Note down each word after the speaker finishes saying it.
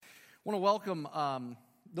I want to welcome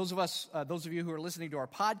those of you who are listening to our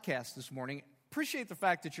podcast this morning. Appreciate the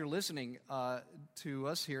fact that you're listening to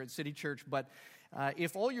us here at City Church, but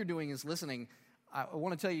if all you're doing is listening, I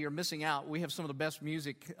want to tell you you're missing out. We have some of the best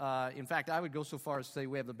music. In fact, I would go so far as to say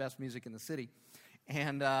we have the best music in the city.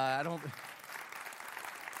 And I'm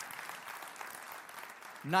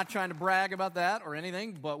not trying to brag about that or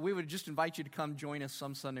anything, but we would just invite you to come join us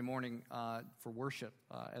some Sunday morning for worship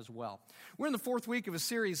as well. We're in the fourth week of a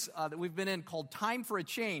series that we've been in called Time for a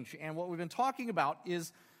Change, and what we've been talking about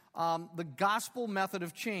is the gospel method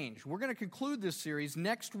of change. We're going to conclude this series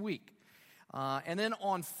next week. And then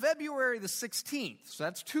on February the 16th, so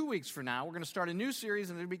that's 2 weeks from now, we're going to start a new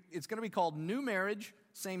series, and it's going to be called New Marriage,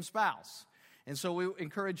 Same Spouse. And so we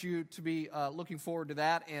encourage you to be looking forward to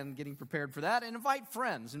that and getting prepared for that. And invite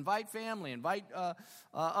friends, invite family, invite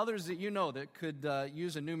others that you know that could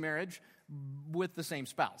use a new marriage with the same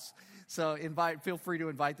spouse. So feel free to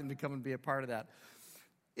invite them to come and be a part of that.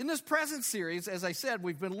 In this present series, as I said,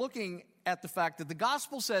 we've been looking at the fact that the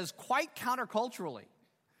gospel says quite counterculturally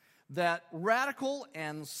that radical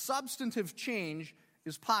and substantive change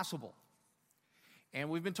is possible. And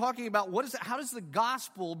we've been talking about how does the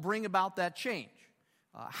gospel bring about that change?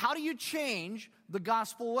 How do you change the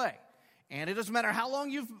gospel way? And it doesn't matter how long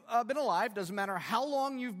you've been alive, doesn't matter how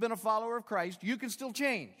long you've been a follower of Christ, you can still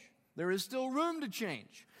change. There is still room to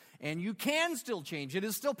change. And you can still change. It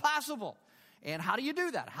is still possible. And how do you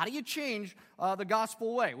do that? How do you change the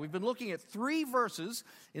gospel way? We've been looking at 3 verses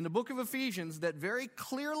in the book of Ephesians that very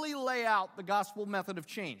clearly lay out the gospel method of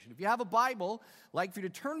change. And if you have a Bible, I'd like for you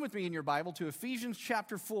to turn with me in your Bible to Ephesians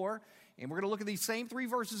chapter 4, and we're going to look at these same 3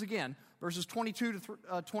 verses again, verses 22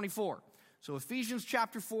 to 24. So Ephesians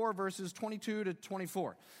chapter 4, verses 22 to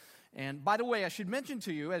 24. And by the way, I should mention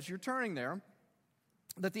to you as you're turning there,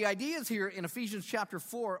 that the ideas here in Ephesians chapter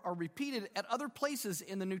 4 are repeated at other places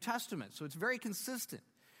in the New Testament. So it's very consistent.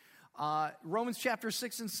 Romans chapter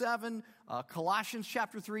 6 and 7, Colossians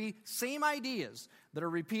chapter 3, same ideas that are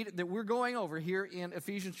repeated, that we're going over here in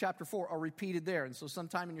Ephesians chapter 4 are repeated there. And so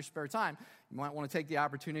sometime in your spare time, you might want to take the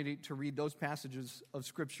opportunity to read those passages of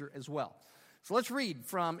Scripture as well. So let's read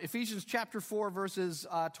from Ephesians chapter 4, verses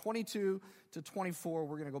 22 to 24.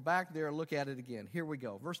 We're going to go back there and look at it again. Here we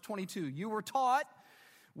go. Verse 22, you were taught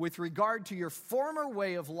with regard to your former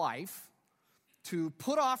way of life, to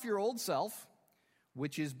put off your old self,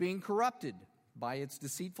 which is being corrupted by its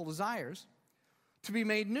deceitful desires, to be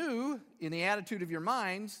made new in the attitude of your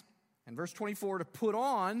minds, and verse 24, to put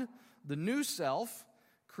on the new self,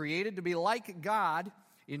 created to be like God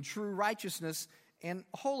in true righteousness and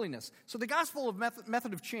holiness. So the gospel of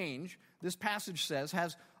method of change, this passage says,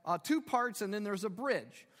 has 2 parts, and then there's a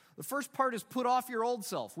bridge. The first part is put off your old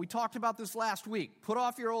self. We talked about this last week. Put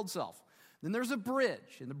off your old self. Then there's a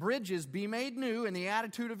bridge, and the bridge is be made new in the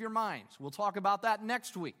attitude of your minds. We'll talk about that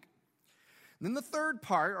next week. And then the third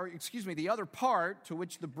part, the other part to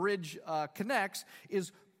which the bridge connects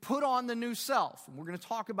is put on the new self. And we're going to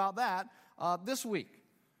talk about that this week.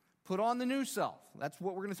 Put on the new self. That's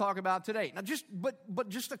what we're going to talk about today. Now,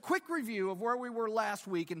 just a quick review of where we were last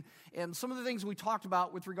week and some of the things we talked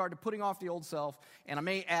about with regard to putting off the old self. And I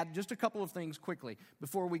may add just a couple of things quickly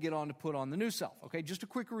before we get on to put on the new self. Okay, just a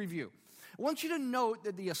quick review. I want you to note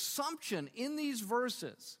that the assumption in these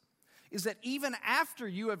verses is that even after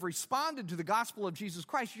you have responded to the gospel of Jesus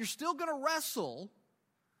Christ, you're still going to wrestle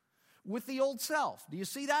with the old self. Do you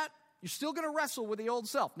see that? You're still going to wrestle with the old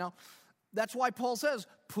self. Now, that's why Paul says,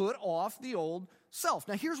 put off the old self.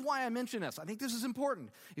 Now, here's why I mention this. I think this is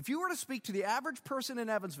important. If you were to speak to the average person in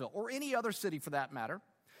Evansville, or any other city for that matter,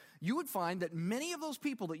 you would find that many of those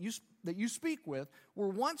people that you speak with were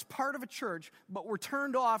once part of a church, but were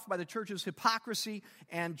turned off by the church's hypocrisy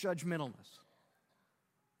and judgmentalness.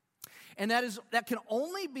 And that can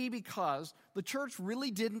only be because the church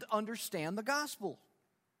really didn't understand the gospel.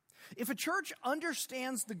 If a church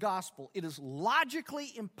understands the gospel, it is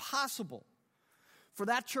logically impossible for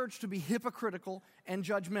that church to be hypocritical and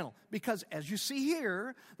judgmental. Because as you see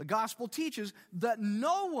here, the gospel teaches that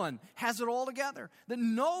no one has it all together, that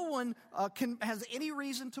no one has any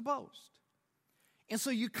reason to boast. And so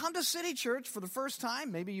you come to City Church for the first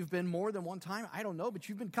time. Maybe you've been more than one time. I don't know, but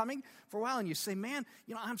you've been coming for a while and you say, man,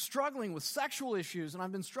 I'm struggling with sexual issues, and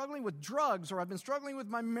I've been struggling with drugs, or I've been struggling with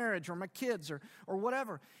my marriage or my kids or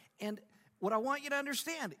whatever. And what I want you to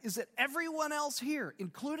understand is that everyone else here,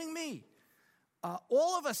 including me,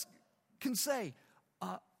 all of us can say,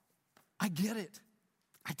 I get it.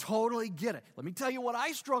 I totally get it. Let me tell you what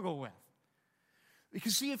I struggle with.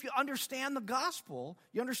 Because see, if you understand the gospel,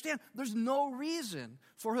 you understand there's no reason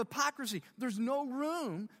for hypocrisy. There's no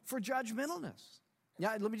room for judgmentalness.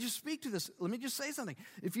 Yeah, let me just speak to this. Let me just say something.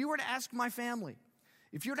 If you were to ask my family,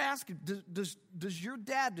 if you were to ask, does your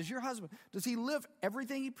dad, does your husband, does he live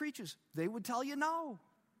everything he preaches? They would tell you no.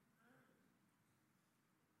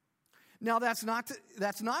 Now, that's not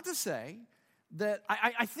to say that,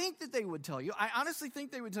 I think that they would tell you, I honestly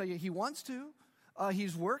think they would tell you he wants to,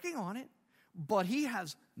 he's working on it, but he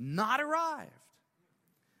has not arrived.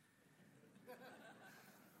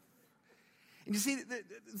 And you see,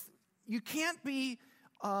 you can't be,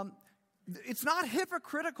 it's not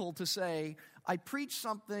hypocritical to say, I preach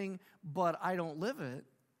something, but I don't live it.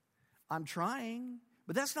 I'm trying,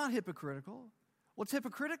 but that's not hypocritical. What's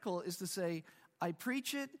hypocritical is to say, I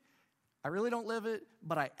preach it, I really don't live it,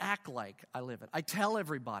 but I act like I live it. I tell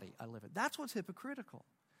everybody I live it. That's what's hypocritical.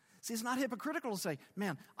 See, it's not hypocritical to say,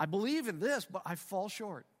 man, I believe in this, but I fall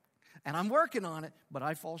short. And I'm working on it, but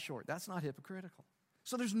I fall short. That's not hypocritical.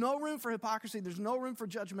 So there's no room for hypocrisy. There's no room for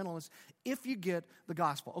judgmentalness if you get the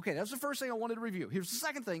gospel. Okay, that's the first thing I wanted to review. Here's the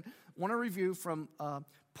second thing I want to review from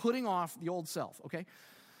putting off the old self, okay?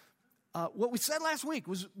 What we said last week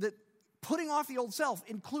was that putting off the old self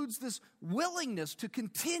includes this willingness to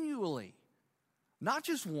continually, not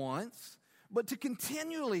just once, but to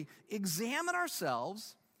continually examine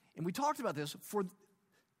ourselves. And we talked about this.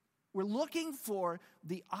 We're looking for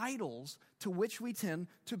the idols to which we tend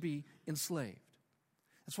to be enslaved.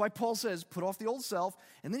 That's why Paul says, put off the old self.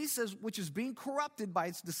 And then he says, which is being corrupted by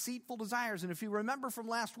its deceitful desires. And if you remember from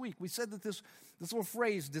last week, we said that this little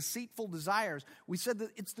phrase, deceitful desires, we said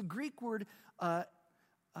that it's the Greek word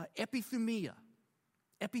epithumia.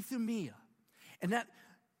 Epithumia. And that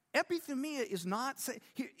epithumia is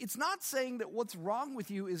it's not saying that what's wrong with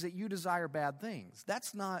you is that you desire bad things.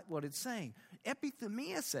 That's not what it's saying.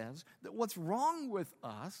 Epithumia says that what's wrong with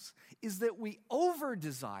us is that we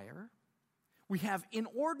over-desire. We have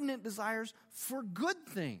inordinate desires for good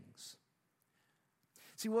things.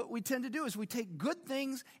 See, what we tend to do is we take good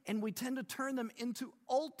things and we tend to turn them into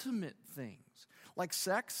ultimate things. Like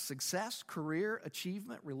sex, success, career,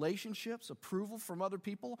 achievement, relationships, approval from other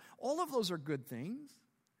people. All of those are good things.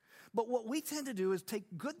 But what we tend to do is take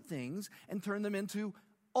good things and turn them into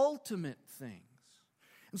ultimate things.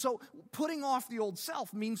 And so putting off the old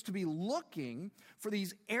self means to be looking for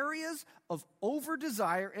these areas of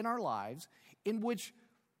over-desire in our lives in which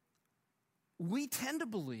we tend to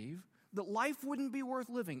believe that life wouldn't be worth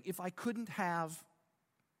living if I couldn't have,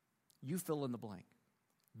 you fill in the blank.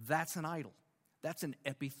 That's an idol. That's an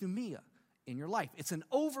epithumia in your life. It's an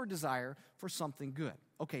over-desire for something good.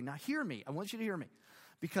 Okay, now hear me. I want you to hear me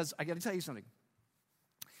because I got to tell you something.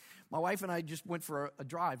 My wife and I just went for a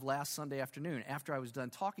drive last Sunday afternoon after I was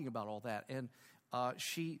done talking about all that, and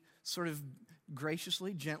she sort of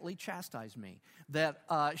graciously, gently chastised me that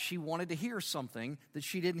she wanted to hear something that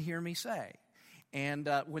she didn't hear me say. And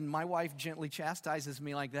when my wife gently chastises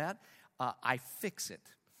me like that, I fix it.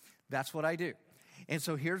 That's what I do. And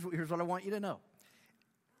so here's what I want you to know.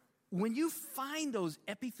 When you find those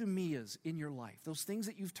epithumias in your life, those things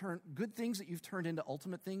that good things that you've turned into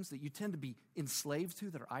ultimate things that you tend to be enslaved to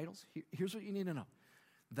that are idols, here's what you need to know.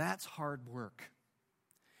 That's hard work.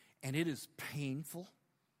 And it is painful.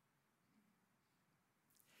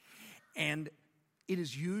 And it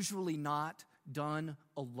is usually not done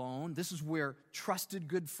alone. This is where trusted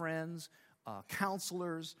good friends,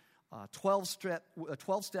 counselors,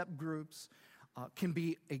 12-step groups can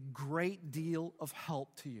be a great deal of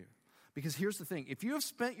help to you. Because here's the thing. If you have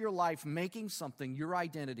spent your life making something your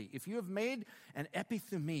identity, if you have made an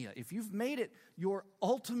epithumia, if you've made it your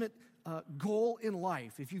ultimate goal in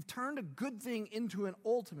life, if you've turned a good thing into an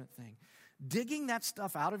ultimate thing, digging that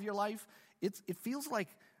stuff out of your life, it feels like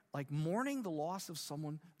mourning the loss of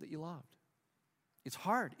someone that you loved. It's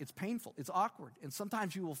hard, it's painful, it's awkward, and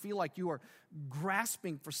sometimes you will feel like you are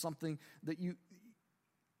grasping for something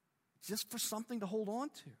just for something to hold on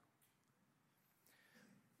to.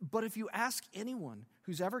 But if you ask anyone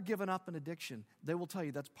who's ever given up an addiction, they will tell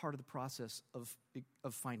you that's part of the process of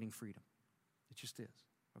finding freedom. It just is,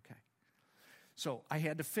 okay? So I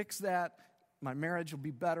had to fix that. My marriage will be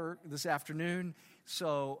better this afternoon.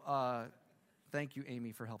 So thank you,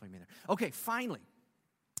 Amy, for helping me there. Okay, finally,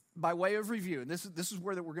 by way of review, and this is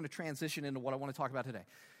where we're going to transition into what I want to talk about today.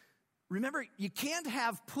 Remember, you can't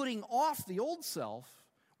have putting off the old self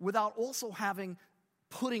without also having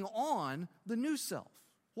putting on the new self.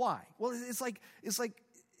 Why? Well, it's like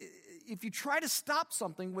if you try to stop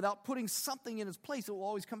something without putting something in its place, it will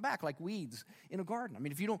always come back, like weeds in a garden. I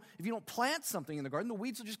mean, if you don't plant something in the garden, the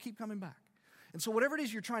weeds will just keep coming back. And so whatever it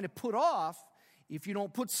is you're trying to put off, if you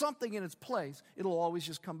don't put something in its place, it'll always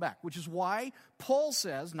just come back, which is why Paul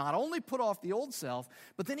says not only put off the old self,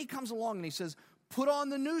 but then he comes along and he says, put on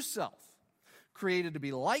the new self. created to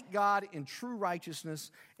be like God in true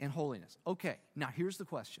righteousness and holiness. Okay, now here's the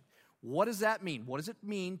question. What does that mean? What does it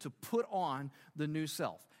mean to put on the new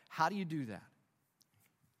self? How do you do that?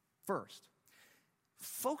 First,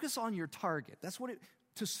 focus on your target. That's what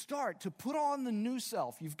to start, to put on the new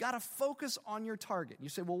self, you've got to focus on your target. You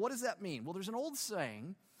say, well, what does that mean? Well, there's an old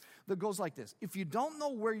saying that goes like this. If you don't know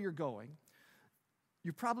where you're going,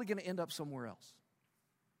 you're probably going to end up somewhere else.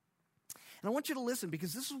 And I want you to listen,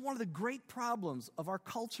 because this is one of the great problems of our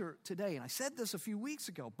culture today. And I said this a few weeks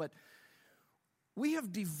ago, but we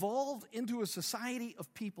have devolved into a society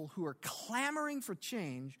of people who are clamoring for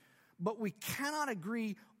change, but we cannot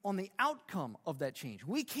agree on the outcome of that change.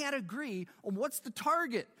 We can't agree on what's the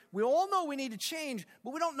target. We all know we need to change,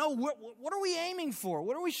 but we don't know what are we aiming for?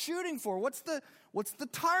 What are we shooting for? What's the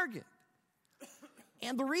target?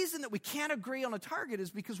 And the reason that we can't agree on a target is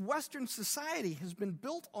because Western society has been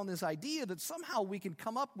built on this idea that somehow we can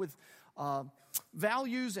come up with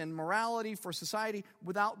values and morality for society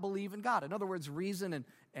without believing God. In other words, reason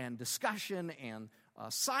and discussion and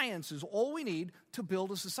science is all we need to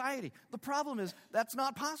build a society. The problem is that's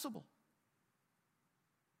not possible.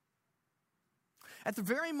 At the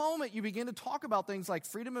very moment you begin to talk about things like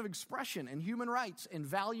freedom of expression and human rights and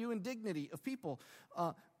value and dignity of people,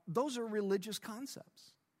 those are religious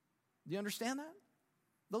concepts. Do you understand that?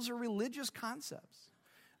 Those are religious concepts.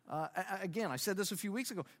 Again, I said this a few weeks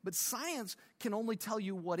ago, but science can only tell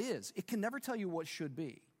you what is. It can never tell you what should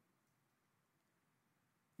be.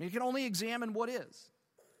 I mean, it can only examine what is.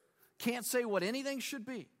 Can't say what anything should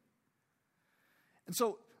be. And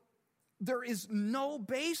so there is no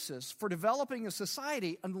basis for developing a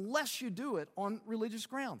society unless you do it on religious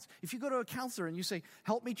grounds. If you go to a counselor and you say,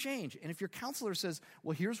 help me change, and if your counselor says,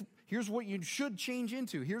 well, here's what you should change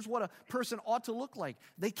into, here's what a person ought to look like,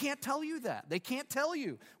 they can't tell you that. They can't tell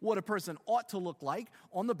you what a person ought to look like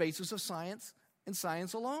on the basis of science and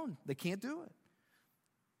science alone. They can't do it.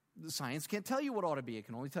 The science can't tell you what ought to be. It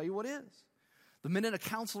can only tell you what is. The minute a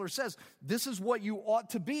counselor says, this is what you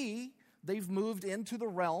ought to be, they've moved into the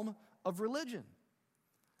realm of religion.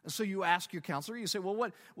 And so you ask your counselor, you say, well,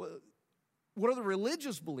 what are the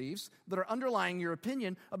religious beliefs that are underlying your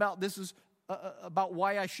opinion about this is about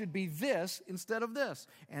why I should be this instead of this?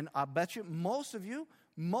 And I bet you most of your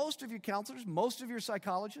counselors, most of your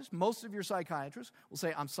psychologists, most of your psychiatrists will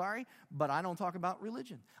say, I'm sorry, but I don't talk about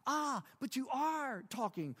religion. But you are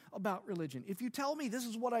talking about religion. If you tell me this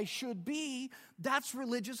is what I should be, that's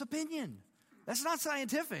religious opinion. That's not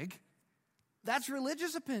scientific. That's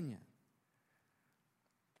religious opinion.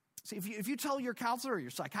 See, if you tell your counselor or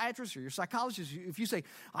your psychiatrist or your psychologist, if you say,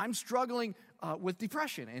 I'm struggling with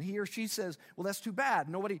depression, and he or she says, well, that's too bad.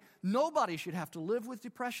 Nobody should have to live with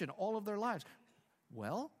depression all of their lives.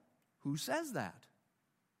 Well, who says that?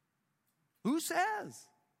 Who says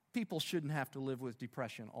people shouldn't have to live with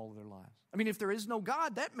depression all of their lives? I mean, if there is no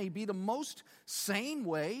God, that may be the most sane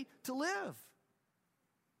way to live.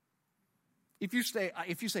 If you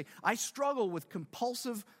say, I struggle with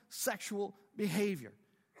compulsive sexual behavior,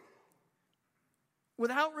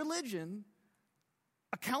 without religion,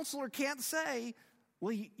 a counselor can't say,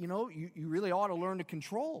 well, you really ought to learn to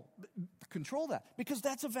control that, because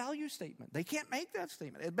that's a value statement. They can't make that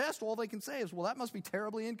statement. At best, all they can say is, well, that must be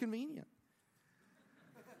terribly inconvenient.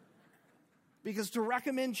 Because to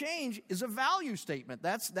recommend change is a value statement.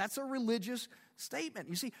 That's a religious statement.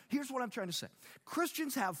 You see, here's what I'm trying to say.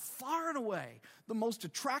 Christians have far and away the most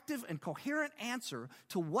attractive and coherent answer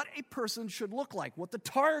to what a person should look like, what the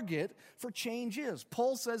target for change is.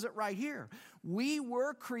 Paul says it right here. We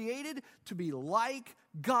were created to be like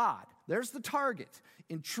God. There's the target,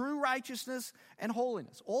 in true righteousness and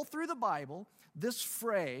holiness. All through the Bible, this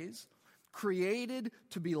phrase, created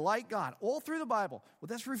to be like God, all through the Bible, what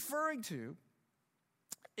that's referring to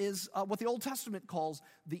is what the Old Testament calls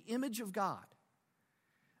the image of God.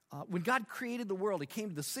 When God created the world, he came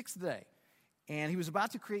to the sixth day, and he was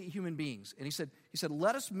about to create human beings. And he said,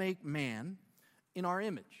 let us make man in our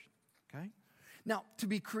image. Okay? Now, to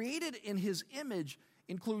be created in his image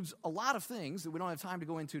includes a lot of things that we don't have time to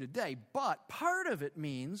go into today, but part of it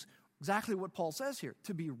means exactly what Paul says here,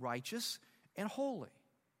 to be righteous and holy.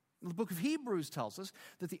 The book of Hebrews tells us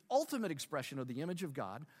that the ultimate expression of the image of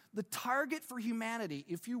God, the target for humanity,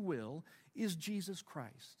 if you will, is Jesus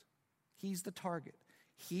Christ. He's the target.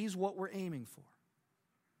 He's what we're aiming for.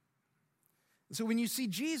 So when you see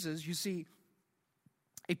Jesus, you see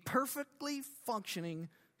a perfectly functioning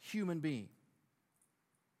human being.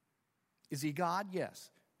 Is he God?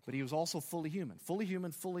 Yes. But he was also fully human,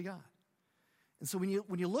 fully God. And so when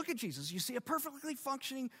you look at Jesus, you see a perfectly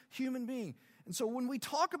functioning human being. And so when we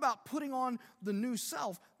talk about putting on the new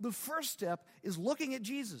self, the first step is looking at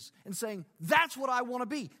Jesus and saying, that's what I want to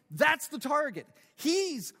be. That's the target.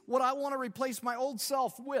 He's what I want to replace my old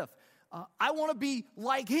self with. I want to be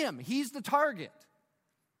like him. He's the target.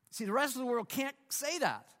 See, the rest of the world can't say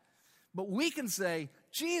that. But we can say,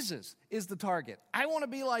 Jesus is the target. I want to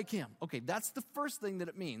be like him. Okay, that's the first thing that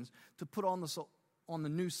it means to put on the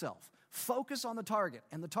new self. Focus on the target,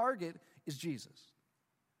 and the target is Jesus.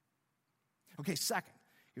 Okay, second.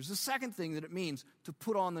 Here's the second thing that it means to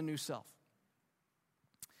put on the new self.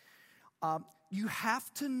 You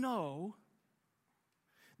have to know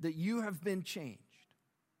that you have been changed.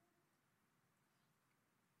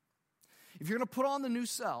 If you're going to put on the new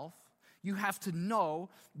self, you have to know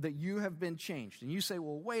that you have been changed. And you say,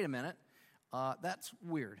 well, wait a minute, that's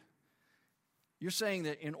weird. You're saying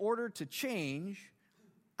that in order to change,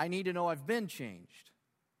 I need to know I've been changed.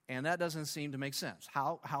 And that doesn't seem to make sense.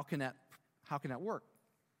 How can that work?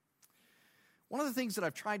 One of the things that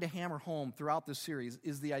I've tried to hammer home throughout this series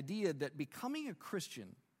is the idea that becoming a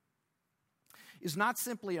Christian is not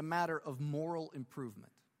simply a matter of moral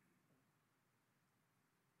improvement.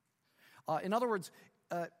 In other words,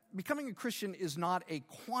 becoming a Christian is not a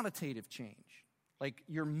quantitative change, like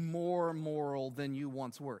you're more moral than you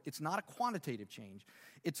once were. It's not a quantitative change.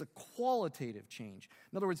 It's a qualitative change.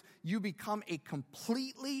 In other words, you become a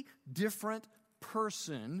completely different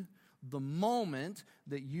person the moment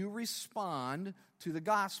that you respond to the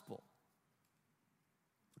gospel.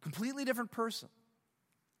 A completely different person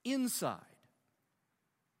inside.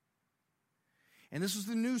 And this is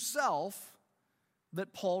the new self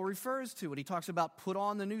that Paul refers to when he talks about put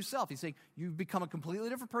on the new self. He's saying you've become a completely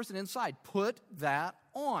different person inside. Put that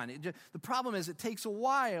on. The problem is it takes a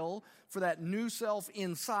while for that new self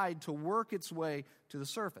inside to work its way to the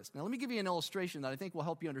surface. Now let me give you an illustration that I think will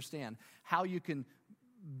help you understand how you can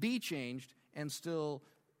be changed and still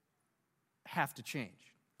have to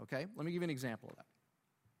change. Okay? Let me give you an example of that.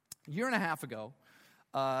 A year and a half ago,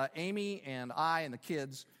 Amy and I and the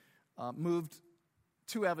kids moved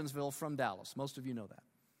to Evansville from Dallas. Most of you know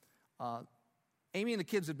that. Amy and the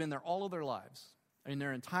kids had been there all of their lives, in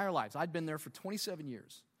their entire lives. I'd been there for 27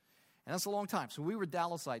 years, and that's a long time. So we were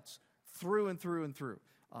Dallasites through and through and through.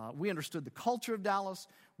 We understood the culture of Dallas.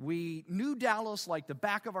 We knew Dallas like the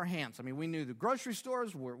back of our hands. I mean, we knew the grocery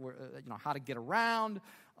stores, how to get around.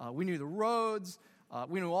 We knew the roads.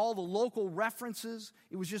 We knew all the local references.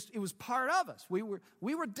 It was part of us. We were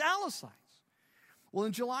Dallasites. Well,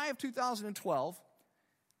 in July of 2012,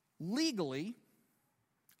 legally,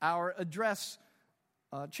 our address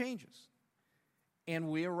changes, and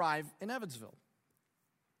we arrive in Evansville.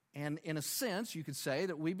 And in a sense, you could say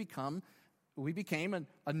that we became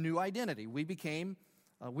a new identity. We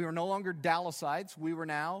were no longer Dallasites. We were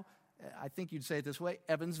now, I think you'd say it this way,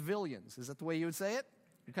 Evansvillians. Is that the way you would say it?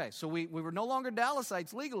 Okay, so we were no longer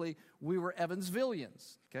Dallasites legally. We were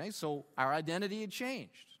Evansvillians. Okay, so our identity had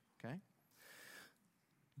changed. Okay.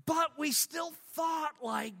 But we still thought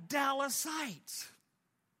like Dallasites.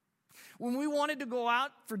 When we wanted to go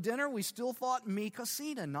out for dinner, we still thought Mi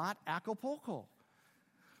Cocina, not Acapulco.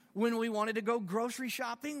 When we wanted to go grocery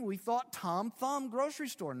shopping, we thought Tom Thumb grocery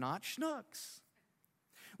store, not Schnucks.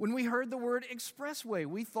 When we heard the word expressway,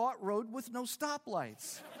 we thought road with no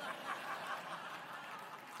stoplights.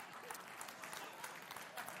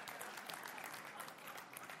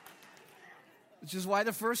 Which is why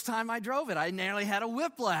the first time I drove it, I nearly had a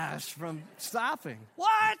whiplash from stopping.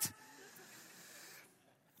 What?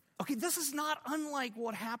 Okay, this is not unlike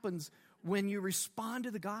what happens when you respond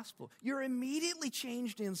to the gospel. You're immediately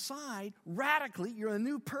changed inside, radically. You're a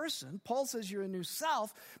new person. Paul says you're a new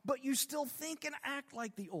self, but you still think and act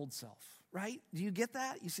like the old self, right? Do you get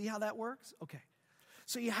that? You see how that works? Okay.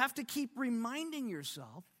 So you have to keep reminding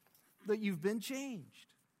yourself that you've been changed.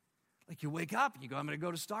 Like you wake up and you go, I'm going to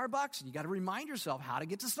go to Starbucks, and you got to remind yourself how to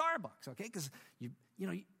get to Starbucks, okay? Because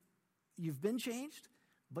you've been changed,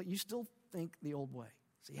 but you still think the old way.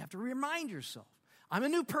 So you have to remind yourself, I'm a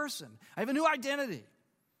new person. I have a new identity.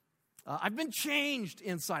 I've been changed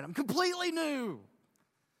inside. I'm completely new,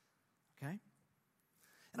 okay?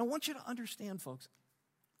 And I want you to understand, folks,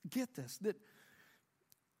 get this, that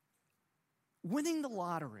winning the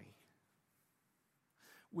lottery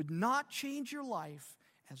would not change your life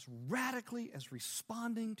as radically as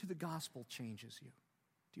responding to the gospel changes you.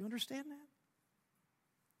 Do you understand that?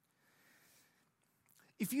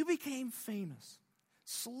 If you became famous,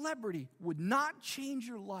 celebrity would not change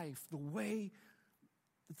your life the way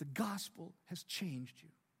that the gospel has changed you.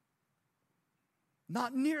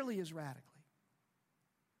 Not nearly as radically.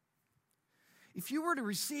 if you were to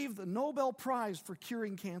receive the Nobel Prize for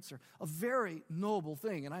curing cancer, a very noble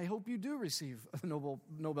thing, and I hope you do receive a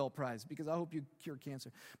Nobel Prize because I hope you cure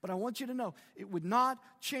cancer. But I want you to know it would not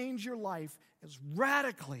change your life as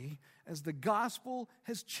radically as the gospel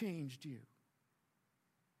has changed you.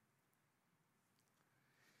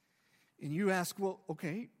 And you ask, well,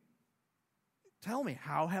 okay, tell me,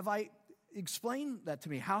 how have I explained that to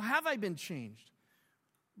me? How have I been changed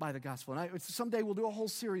by the gospel? And someday we'll do a whole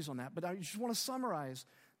series on that, but I just want to summarize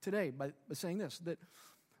today by saying this, that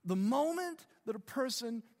the moment that a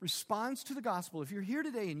person responds to the gospel, if you're here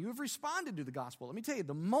today and you have responded to the gospel, let me tell you,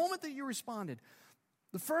 the moment that you responded,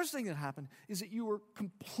 the first thing that happened is that you were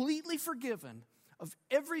completely forgiven of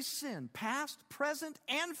every sin, past, present,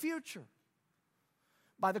 and future,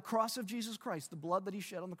 by the cross of Jesus Christ, the blood that he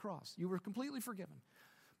shed on the cross. You were completely forgiven.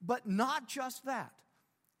 But not just that.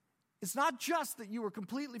 It's not just that you were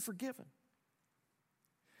completely forgiven.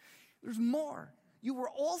 There's more. You were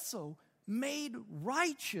also made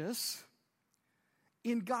righteous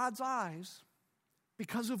in God's eyes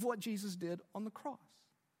because of what Jesus did on the cross.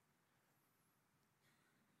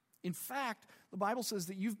 In fact, the Bible says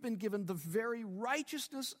that you've been given the very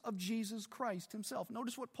righteousness of Jesus Christ himself.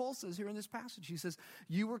 Notice what Paul says here in this passage. He says,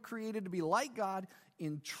 you were created to be like God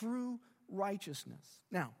in true righteousness.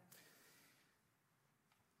 Now,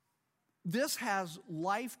 this has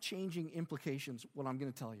life-changing implications, what I'm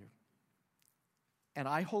going to tell you. And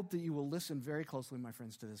I hope that you will listen very closely, my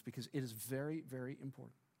friends, to this because it is very, very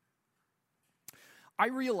important. I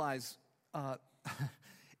realize,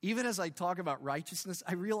 even as I talk about righteousness,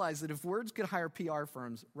 I realize that if words could hire PR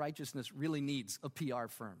firms, righteousness really needs a PR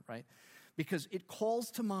firm, right? Because it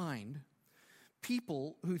calls to mind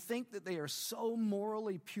people who think that they are so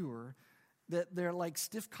morally pure that they're like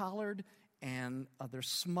stiff-collared and they're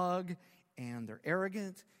smug and they're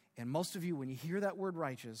arrogant. And most of you, when you hear that word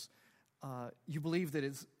righteous, you believe that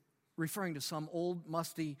it's referring to some old,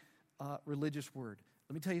 musty religious word.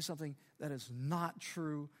 Let me tell you something that is not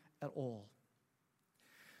true at all.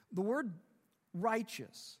 The word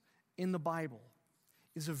righteous in the Bible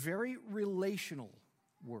is a very relational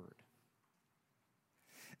word.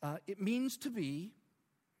 It means to be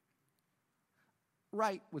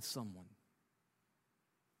right with someone.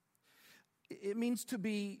 It means to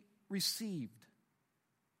be received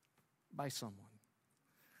by someone.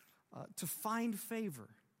 To find favor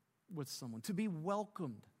with someone. To be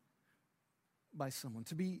welcomed by someone.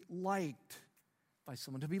 To be liked by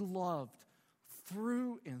someone. To be loved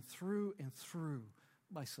through and through and through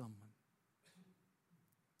by someone.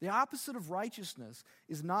 The opposite of righteousness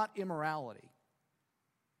is not immorality.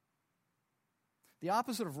 The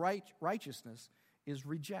opposite of righteousness is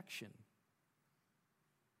rejection.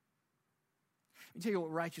 Let me tell you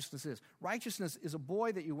what righteousness is. Righteousness is a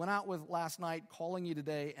boy that you went out with last night calling you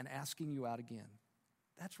today and asking you out again.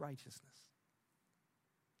 That's righteousness.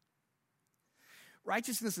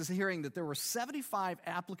 Righteousness is hearing that there were 75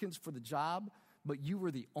 applicants for the job, but you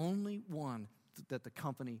were the only one that the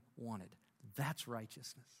company wanted. That's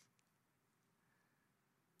righteousness.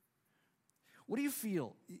 What do you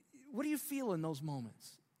feel? What do you feel in those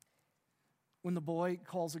moments? When the boy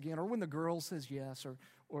calls again, or when the girl says yes,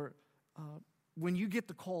 or when you get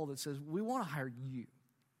the call that says, we want to hire you.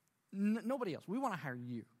 Nobody else. We want to hire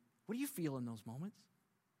you. What do you feel in those moments?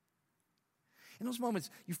 In those moments,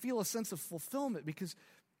 you feel a sense of fulfillment because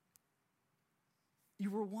you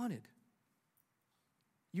were wanted.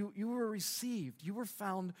 You were received. You were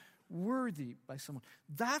found worthy by someone.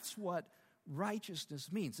 That's what righteousness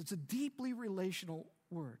means. It's a deeply relational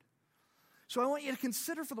word. So I want you to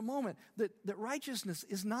consider for the moment that righteousness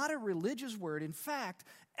is not a religious word. In fact,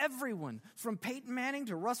 everyone from Peyton Manning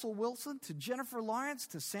to Russell Wilson to Jennifer Lawrence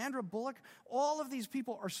to Sandra Bullock, all of these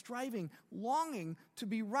people are striving, longing to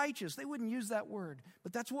be righteous. They wouldn't use that word,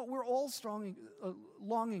 but that's what we're all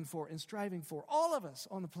longing for and striving for. All of us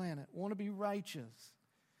on the planet want to be righteous.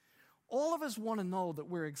 All of us want to know that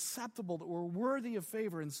we're acceptable, that we're worthy of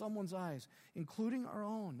favor in someone's eyes, including our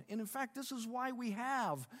own. And in fact, this is why we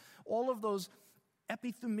have all of those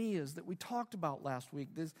epithemias that we talked about last week,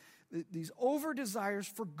 these over-desires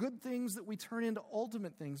for good things that we turn into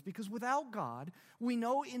ultimate things, because without God, we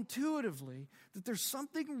know intuitively that there's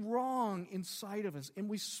something wrong inside of us, and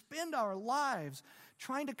we spend our lives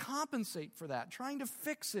trying to compensate for that, trying to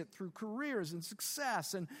fix it through careers and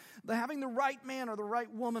success, and having the right man or the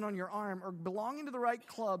right woman on your arm, or belonging to the right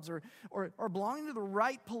clubs, or belonging to the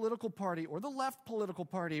right political party, or the left political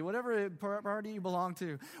party, whatever party you belong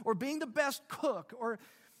to, or being the best cook, or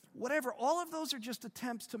whatever. All of those are just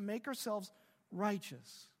attempts to make ourselves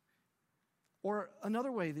righteous. Or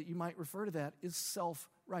another way that you might refer to that is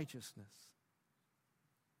self-righteousness.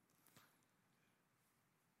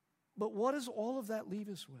 But what does all of that leave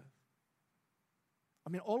us with? I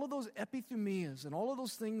mean, all of those epithumias and all of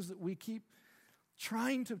those things that we keep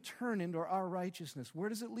trying to turn into our righteousness, where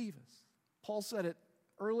does it leave us? Paul said it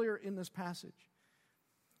earlier in this passage.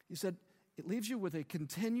 He said, it leaves you with a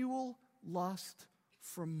continual lust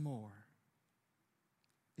for more.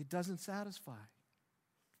 It doesn't satisfy.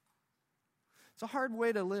 It's a hard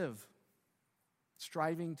way to live,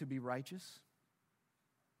 striving to be righteous.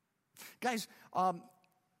 Guys,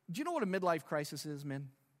 do you know what a midlife crisis is, men?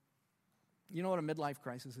 You know what a midlife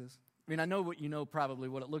crisis is? I mean, I know what you know probably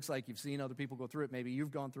what it looks like. You've seen other people go through it. Maybe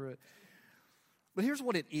you've gone through it. But here's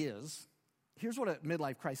what it is. Here's what a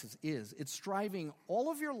midlife crisis is. It's striving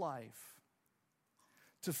all of your life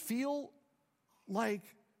to feel like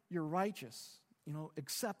you're righteous,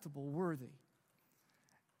 acceptable, worthy.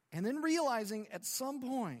 And then realizing at some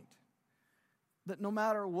point that no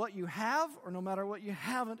matter what you have or no matter what you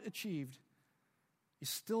haven't achieved, you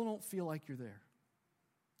still don't feel like you're there.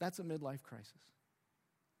 That's a midlife crisis.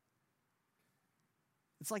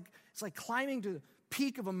 It's like climbing to the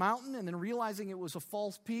peak of a mountain and then realizing it was a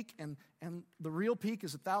false peak and the real peak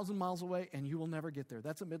is 1,000 miles away and you will never get there.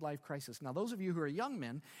 That's a midlife crisis. Now, those of you who are young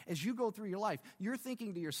men, as you go through your life, you're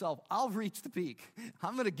thinking to yourself, I'll reach the peak.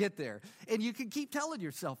 I'm going to get there. And you can keep telling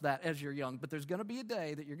yourself that as you're young, but there's going to be a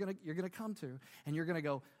day that you're going to come to and you're going to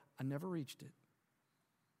go, I never reached it.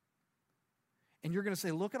 And you're going to say,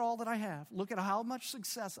 look at all that I have. Look at how much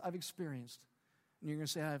success I've experienced. And you're going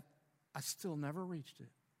to say, I still never reached it.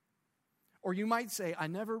 Or you might say, I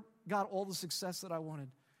never got all the success that I wanted.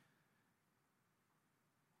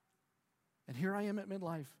 And here I am at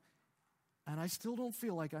midlife, and I still don't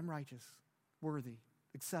feel like I'm righteous, worthy,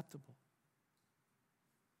 acceptable.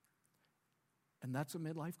 And that's a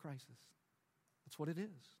midlife crisis. That's what it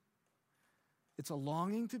is. It's a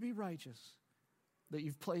longing to be righteous that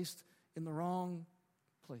you've placed in the wrong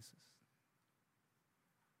places.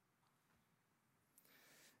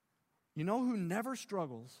 You know who never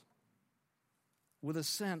struggles with a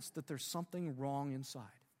sense that there's something wrong inside?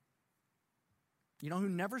 You know who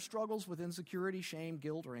never struggles with insecurity, shame,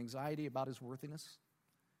 guilt, or anxiety about his worthiness?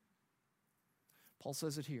 Paul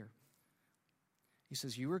says it here. He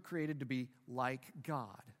says, you were created to be like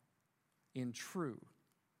God in true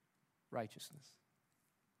righteousness.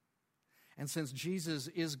 And since Jesus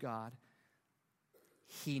is God,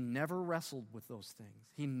 he never wrestled with those things.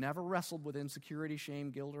 He never wrestled with insecurity,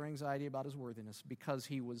 shame, guilt, or anxiety about his worthiness because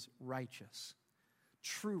he was righteous.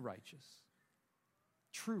 True righteous.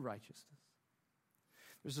 True righteousness.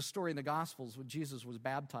 There's a story in the Gospels when Jesus was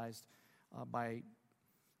baptized by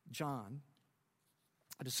John.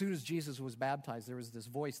 And as soon as Jesus was baptized, there was this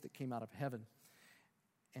voice that came out of heaven.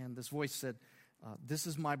 And this voice said, this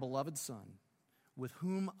is my beloved Son, with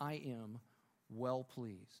whom I am well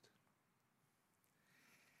pleased.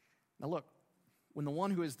 Now look, when the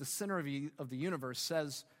one who is the center of the universe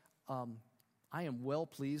says, I am well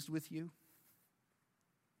pleased with you,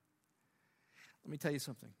 let me tell you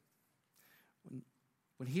something.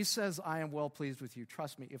 When he says, I am well pleased with you,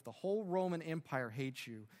 trust me, if the whole Roman Empire hates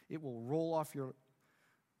you, it will roll off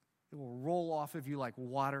of you like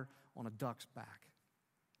water on a duck's back.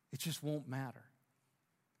 It just won't matter.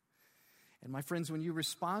 And my friends, when you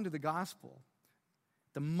respond to the gospel,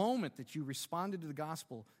 the moment that you responded to the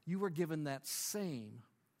gospel, you were given that same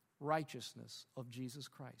righteousness of Jesus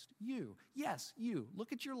Christ. You, yes, you.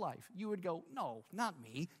 Look at your life. You would go, no, not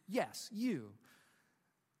me. Yes, you.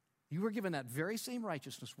 You were given that very same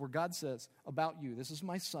righteousness where God says about you, this is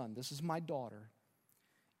my son, this is my daughter,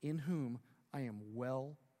 in whom I am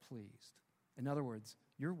well pleased. In other words,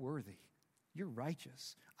 you're worthy. You're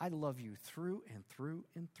righteous. I love you through and through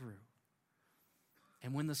and through.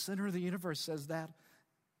 And when the center of the universe says that,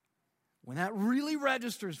 when that really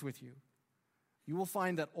registers with you, you will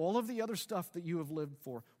find that all of the other stuff that you have lived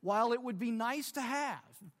for, while it would be nice to have,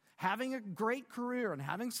 having a great career and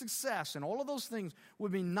having success and all of those things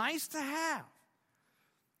would be nice to have,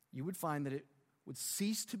 you would find that it would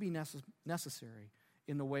cease to be necessary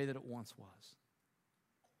in the way that it once was.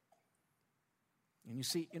 And you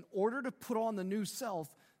see, in order to put on the new self,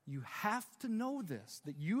 you have to know this,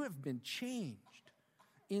 that you have been changed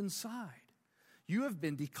inside. You have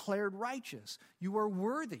been declared righteous. You are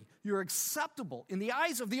worthy. You're acceptable in the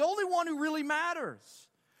eyes of the only one who really matters.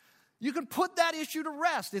 You can put that issue to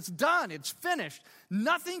rest. It's done. It's finished.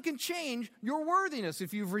 Nothing can change your worthiness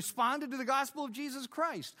if you've responded to the gospel of Jesus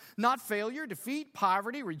Christ. Not failure, defeat,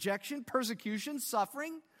 poverty, rejection, persecution,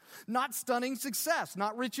 suffering. Not stunning success.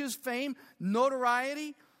 Not riches, fame,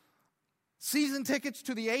 notoriety, season tickets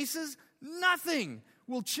to the Aces. Nothing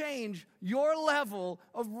will change your level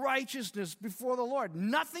of righteousness before the Lord.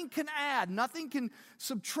 Nothing can add, nothing can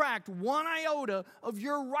subtract one iota of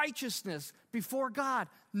your righteousness before God.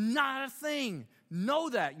 Not a thing. Know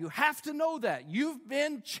that. You have to know that. You've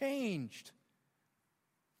been changed.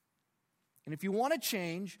 And if you want to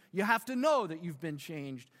change, you have to know that you've been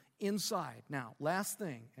changed inside. Now, last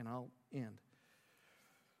thing, and I'll end.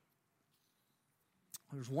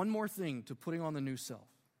 There's one more thing to putting on the new self.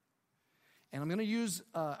 And I'm going to use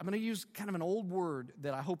kind of an old word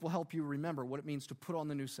that I hope will help you remember what it means to put on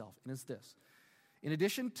the new self. And it's this. In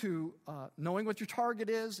addition to knowing what your target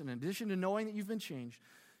is, and in addition to knowing that you've been changed,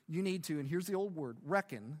 you need to, and here's the old word,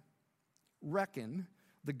 reckon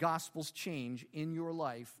the gospel's change in your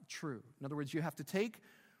life true. In other words, you have to take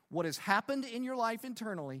what has happened in your life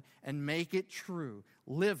internally and make it true.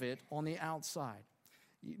 Live it on the outside.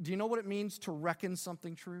 Do you know what it means to reckon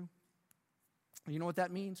something true? You know what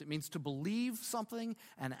that means? It means to believe something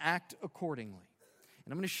and act accordingly.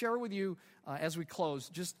 And I'm going to share with you, as we close,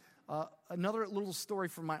 just another little story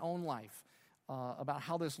from my own life about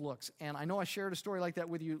how this looks. And I know I shared a story like that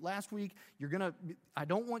with you last week. I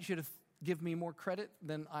don't want you to give me more credit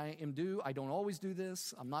than I am due. I don't always do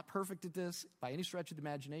this. I'm not perfect at this by any stretch of the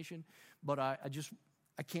imagination. But I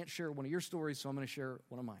can't share one of your stories, so I'm going to share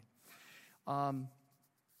one of mine.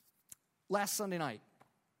 Last Sunday night,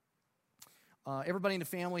 everybody in the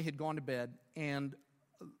family had gone to bed, and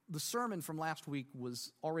the sermon from last week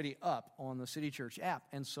was already up on the City Church app.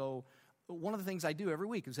 And so one of the things I do every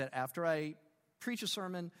week is that after I preach a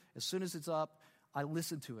sermon, as soon as it's up, I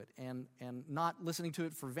listen to it. And not listening to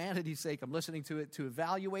it for vanity's sake, I'm listening to it to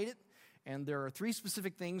evaluate it. And there are 3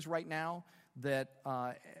 specific things right now that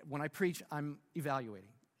when I preach, I'm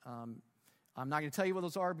evaluating. I'm not going to tell you what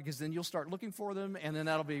those are, because then you'll start looking for them, and then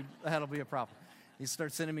that'll be a problem. You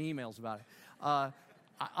start sending me emails about it.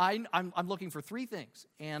 I'm looking for 3 things.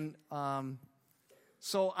 And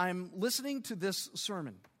so I'm listening to this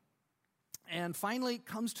sermon, and finally it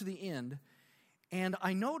comes to the end, and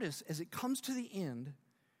I notice as it comes to the end,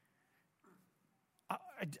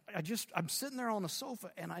 I'm sitting there on the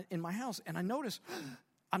sofa in my house, and I notice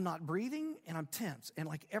I'm not breathing, and I'm tense, and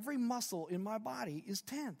like every muscle in my body is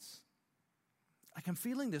tense. Like I'm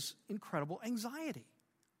feeling this incredible anxiety.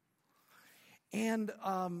 And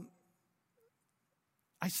I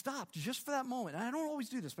stopped just for that moment. And I don't always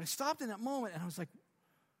do this, but I stopped in that moment, and I was like,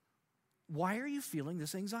 why are you feeling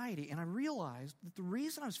this anxiety? And I realized that the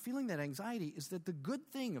reason I was feeling that anxiety is that the good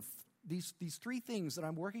thing of these 3 things that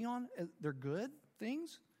I'm working on, they're good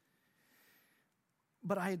things,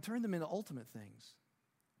 but I had turned them into ultimate things.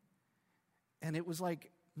 And it was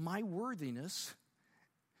like my worthiness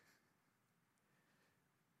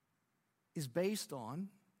is based on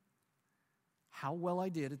how well I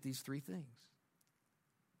did at these 3 things.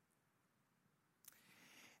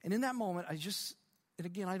 And in that moment, and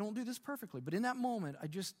again, I don't do this perfectly, but in that moment,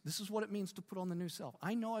 this is what it means to put on the new self.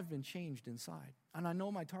 I know I've been changed inside, and I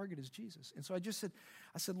know my target is Jesus. And so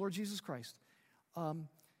I said, Lord Jesus Christ,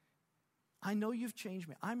 I know you've changed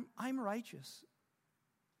me. I'm righteous.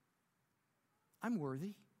 I'm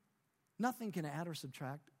worthy. Nothing can add or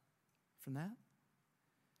subtract from that.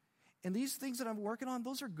 And these things that I'm working on,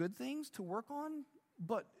 those are good things to work on,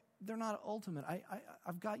 but they're not ultimate.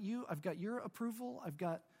 I've got you. I've got your approval. I've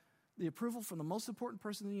got the approval from the most important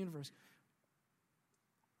person in the universe.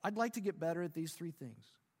 I'd like to get better at these 3 things,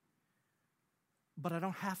 but I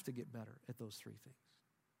don't have to get better at those 3 things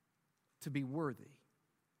to be worthy.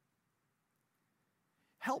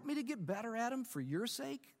 Help me to get better at them for your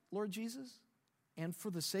sake, Lord Jesus, and for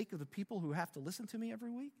the sake of the people who have to listen to me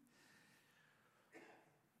every week.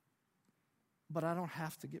 But I don't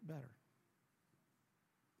have to get better,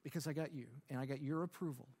 because I got you, and I got your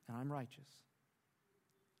approval, and I'm righteous.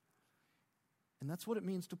 And that's what it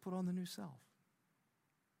means to put on the new self.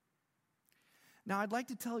 Now, I'd like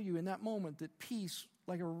to tell you in that moment that peace,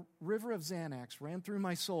 like a river of Xanax, ran through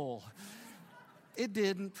my soul. It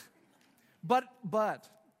didn't. But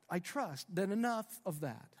I trust that enough of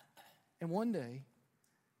that. And one day,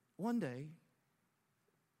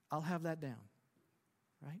 I'll have that down,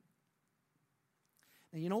 right?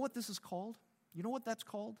 And you know what this is called? You know what that's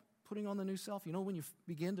called? Putting on the new self? You know when you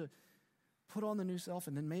begin to put on the new self,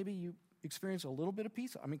 and then maybe you experience a little bit of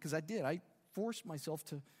peace? I mean, because I did. I forced myself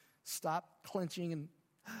to stop clenching and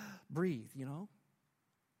breathe, you know?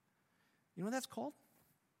 You know what that's called?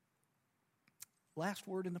 Last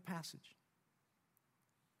word in the passage.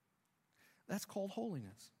 That's called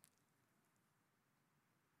holiness.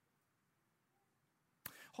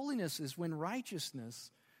 Holiness is when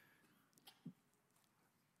righteousness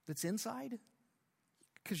that's inside,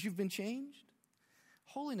 because you've been changed,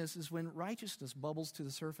 Holiness is when righteousness bubbles to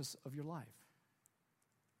the surface of your life.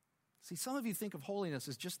 See, some of you think of holiness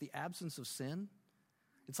as just the absence of sin.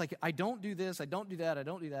 It's like, I don't do this, I don't do that, I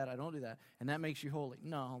don't do that, I don't do that, and that makes you holy.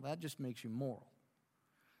 No, that just makes you moral.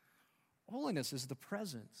 Holiness is the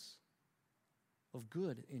presence of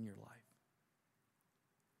good in your life.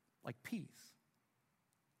 Like peace.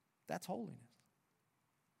 That's holiness.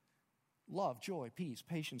 Love, joy, peace,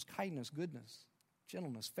 patience, kindness, goodness,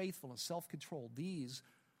 gentleness, faithfulness, self-control.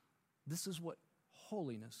 This is what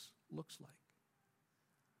holiness looks like.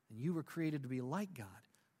 And you were created to be like God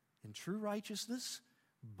in true righteousness,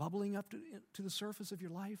 bubbling up to the surface of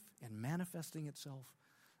your life and manifesting itself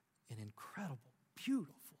in incredible,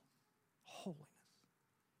 beautiful holiness.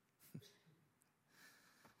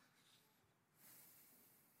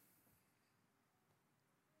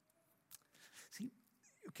 See,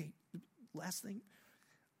 okay, last thing.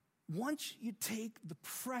 Once you take the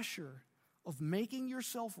pressure of making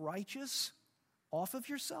yourself righteous off of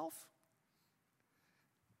yourself,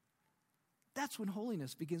 that's when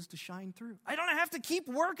holiness begins to shine through. I don't have to keep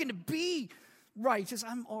working to be righteous.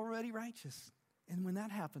 I'm already righteous. And when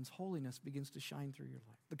that happens, holiness begins to shine through your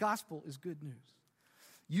life. The gospel is good news.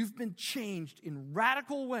 You've been changed in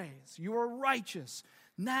radical ways. You are righteous.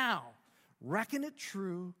 Now, reckon it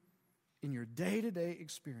true in your day-to-day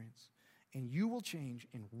experience, and you will change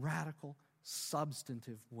in radical,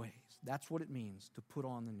 substantive ways. That's what it means to put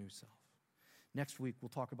on the new self. Next week, we'll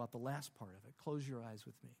talk about the last part of it. Close your eyes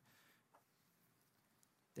with me.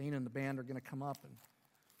 Dana and the band are going to come up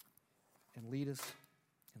and lead us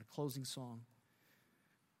in a closing song.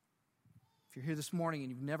 If you're here this morning and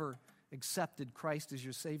you've never accepted Christ as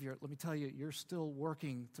your Savior, let me tell you, you're still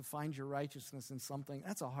working to find your righteousness in something.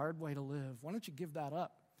 That's a hard way to live. Why don't you give that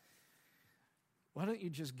up? Why don't you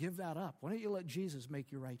just give that up? Why don't you let Jesus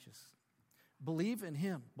make you righteous? Believe in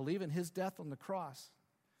Him. Believe in His death on the cross.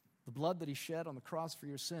 The blood that He shed on the cross for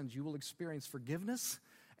your sins. You will experience forgiveness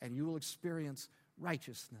and you will experience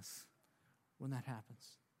righteousness when that happens.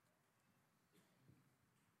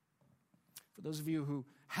 For those of you who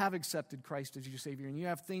have accepted Christ as your Savior and you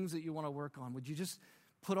have things that you want to work on, would you just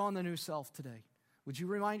put on the new self today? Would you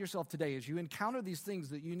remind yourself today as you encounter these things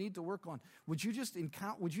that you need to work on, would you just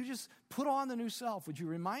put on the new self? Would you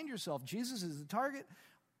remind yourself, Jesus is the target,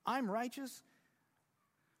 I'm righteous,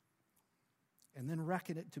 and then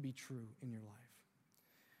reckon it to be true in your life.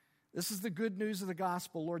 This is the good news of the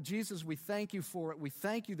gospel. Lord Jesus, we thank you for it. We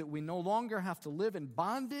thank you that we no longer have to live in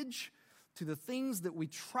bondage to the things that we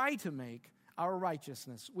try to make our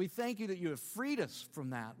righteousness. We thank you that you have freed us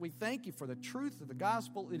from that. We thank you for the truth of the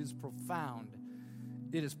gospel. It is profound.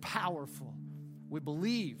 It is powerful. We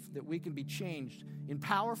believe that we can be changed in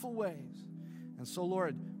powerful ways. And so,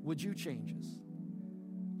 Lord, would you change us?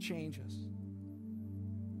 Change us.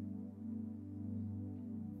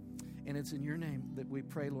 And it's in your name that we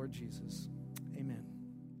pray, Lord Jesus. Amen.